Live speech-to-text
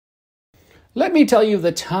Let me tell you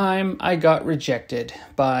the time I got rejected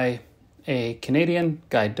by a Canadian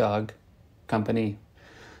guide dog company.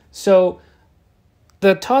 So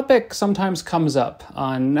the topic sometimes comes up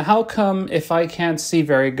on how come if I can't see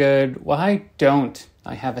very good, why don't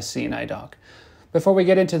I have a seeing eye dog? Before we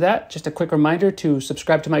get into that, just a quick reminder to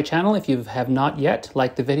subscribe to my channel if you have not yet,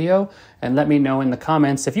 like the video, and let me know in the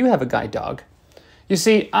comments if you have a guide dog. You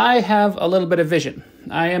see, I have a little bit of vision.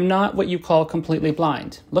 I am not what you call completely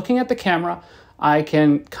blind. Looking at the camera, I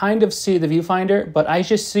can kind of see the viewfinder, but I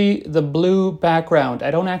just see the blue background. I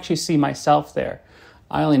don't actually see myself there.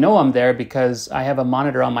 I only know I'm there because I have a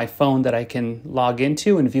monitor on my phone that I can log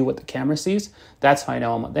into and view what the camera sees. That's how I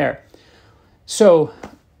know I'm there. So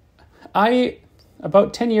I,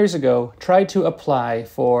 about 10 years ago, tried to apply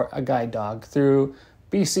for a guide dog through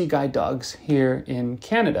BC Guide Dogs here in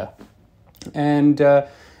Canada. And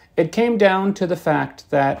it came down to the fact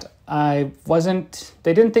that they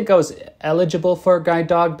didn't think I was eligible for a guide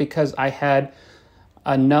dog because I had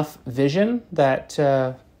enough vision that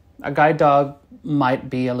a guide dog might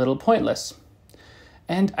be a little pointless.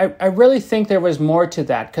 And I really think there was more to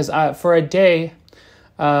that because for a day,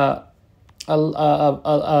 a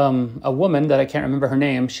woman that I can't remember her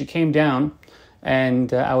name, she came down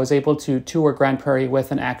and I was able to tour Grande Prairie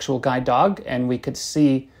with an actual guide dog, and we could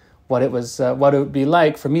see what it would be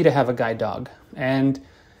like for me to have a guide dog. And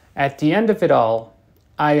at the end of it all,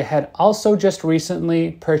 I had also just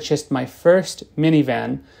recently purchased my first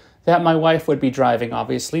minivan that my wife would be driving,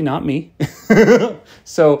 obviously, not me.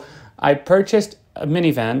 So I purchased a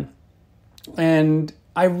minivan, and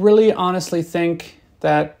I really honestly think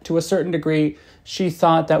that to a certain degree, she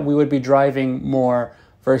thought that we would be driving more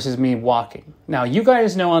versus me walking. Now, you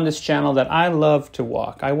guys know on this channel that I love to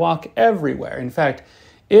walk. I walk everywhere. In fact,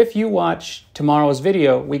 if you watch tomorrow's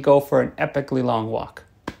video, we go for an epically long walk.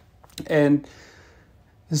 And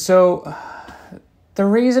so the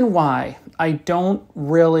reason why I don't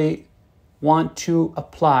really want to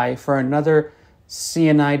apply for another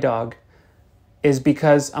seeing eye dog is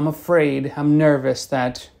because I'm afraid, I'm nervous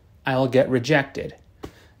that I'll get rejected.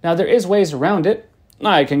 Now, there is ways around it.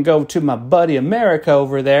 I can go to my buddy America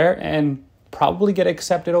over there and probably get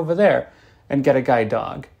accepted over there and get a guide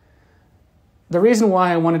dog. The reason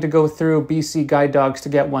why I wanted to go through BC Guide Dogs to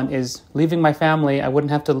get one is leaving my family, I wouldn't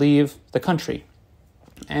have to leave the country.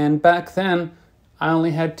 And back then, I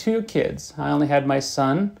only had 2 kids. I only had my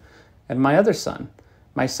son and my other son.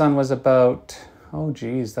 My son was about,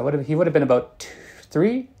 he would have been about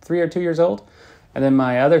 3 or 2 years old. And then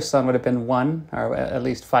my other son would have been 1, or at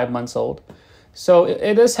least 5 months old. So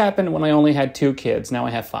it has happened when I only had 2 kids. Now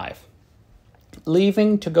I have 5.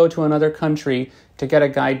 Leaving to go to another country to get a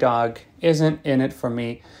guide dog isn't in it for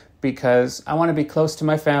me because I want to be close to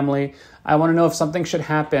my family. I want to know if something should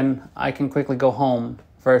happen, I can quickly go home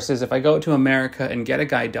versus if I go to America and get a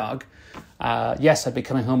guide dog. Yes, I'd be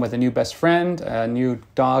coming home with a new best friend, a new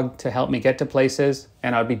dog to help me get to places,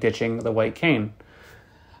 and I'd be ditching the white cane.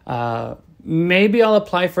 Maybe I'll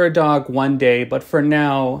apply for a dog one day, but for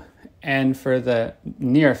now and for the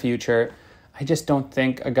near future, I just don't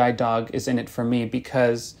think a guide dog is in it for me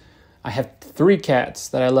because I have 3 cats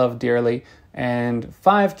that I love dearly and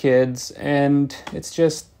 5 kids, and it's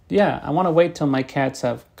just, I want to wait till my cats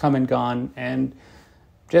have come and gone. And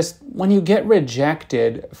just when you get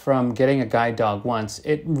rejected from getting a guide dog once,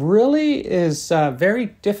 it really is very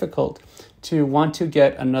difficult to want to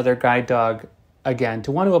get another guide dog again,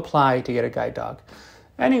 to want to apply to get a guide dog.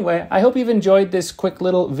 Anyway, I hope you've enjoyed this quick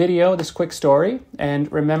little video, this quick story,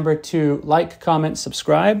 and remember to like, comment,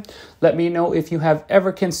 subscribe. Let me know if you have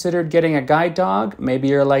ever considered getting a guide dog. Maybe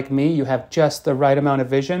you're like me, you have just the right amount of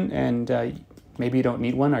vision, and maybe you don't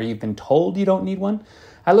need one, or you've been told you don't need one.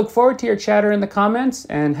 I look forward to your chatter in the comments,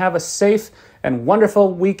 and have a safe and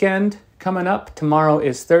wonderful weekend coming up. Tomorrow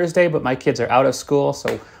is Thursday, but my kids are out of school,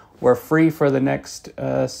 so we're free for the next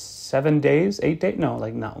 7 days, 8 days? No.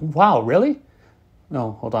 Wow, really?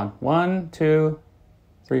 No, hold on. 1, 2,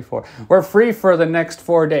 3, 4. We're free for the next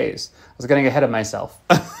 4 days. I was getting ahead of myself.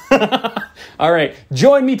 All right.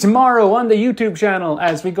 Join me tomorrow on the YouTube channel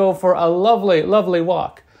as we go for a lovely, lovely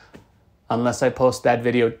walk. Unless I post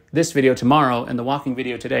this video tomorrow and the walking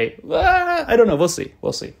video today. I don't know. We'll see.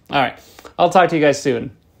 All right. I'll talk to you guys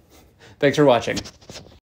soon. Thanks for watching.